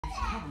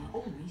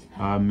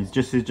It's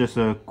just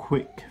a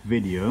quick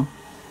video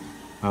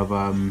of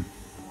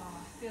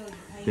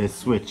this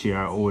switch here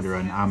I ordered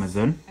on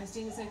Amazon.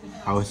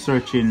 I was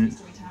searching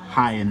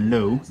high and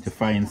low to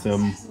find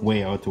some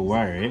way how to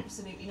wire it.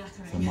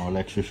 I'm no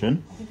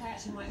electrician,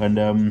 and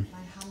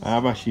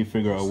I've actually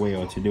figured out a way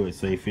how to do it.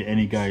 So if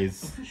any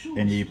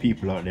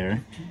people out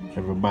there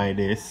ever buy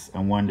this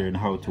and wondering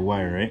how to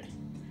wire it,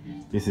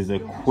 this is a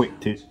quick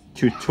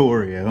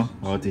tutorial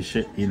how to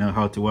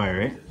how to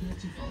wire it.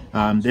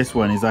 This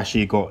one is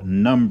actually got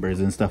numbers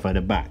and stuff at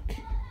the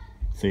back,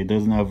 so it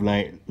doesn't have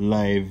like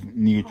live,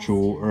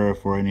 neutral,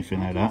 earth or anything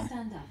like that.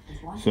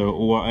 So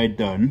what I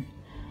done,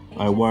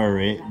 I wire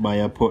it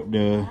by I put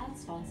the,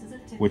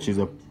 which is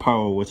a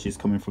power which is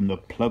coming from the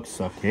plug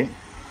socket,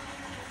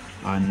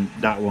 and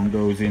that one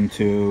goes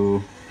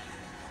into,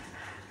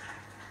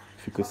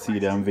 if you could see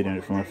that I'm videoing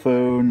it from my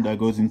phone, that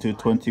goes into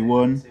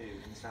 21,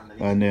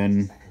 and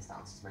then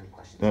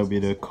that'll be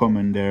the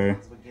common there,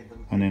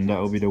 and then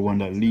that'll be the one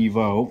that leave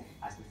out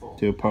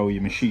to power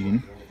your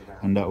machine,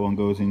 and that one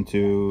goes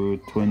into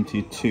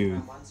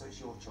 22.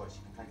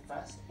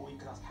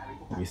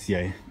 Obviously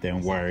I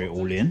then wire it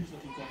all in,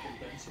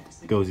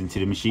 it goes into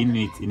the machine.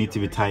 You need to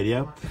be tidy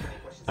up,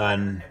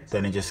 and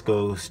then it just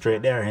goes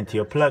straight there into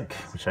your plug,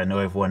 which I know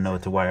everyone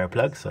knows to wire a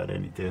plug, so I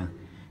don't need to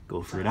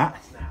go through that.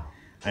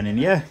 And then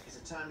yeah,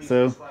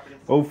 so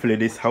hopefully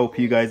this help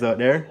you guys out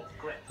there,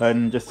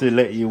 and just to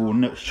let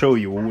you show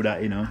you all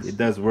that it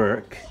does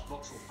work.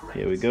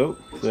 Here we go.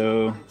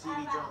 So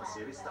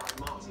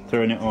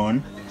turn it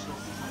on.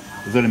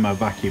 There's only my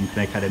vacuum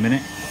connect at a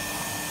minute.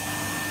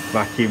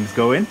 Vacuum's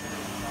going,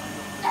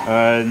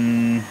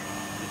 and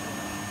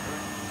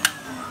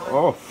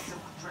off.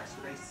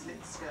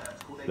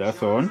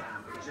 That's on.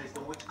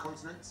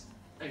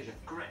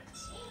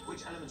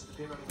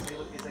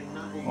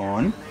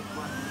 On.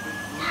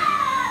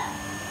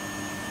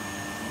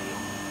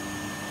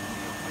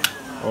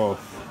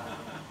 Off.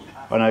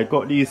 And I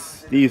got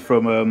these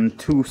from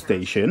Tool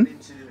Station.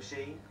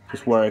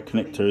 Just wire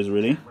connectors,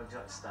 really.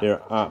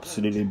 They're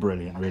absolutely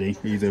brilliant, really.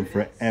 Use them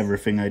for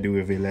everything I do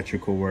with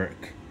electrical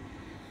work.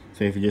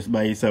 So if you just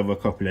buy yourself a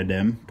couple of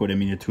them, put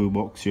them in your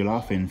toolbox, you're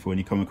laughing for when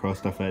you come across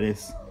stuff like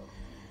this.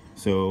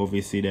 So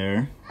obviously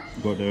there,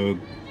 you got the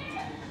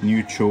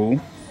neutral,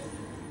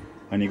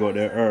 and you got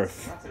the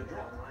earth,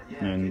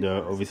 and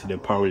obviously the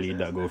power lead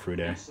that go through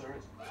there.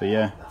 So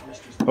yeah,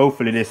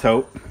 hopefully this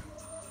helped.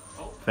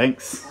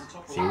 Thanks,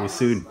 see you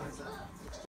soon.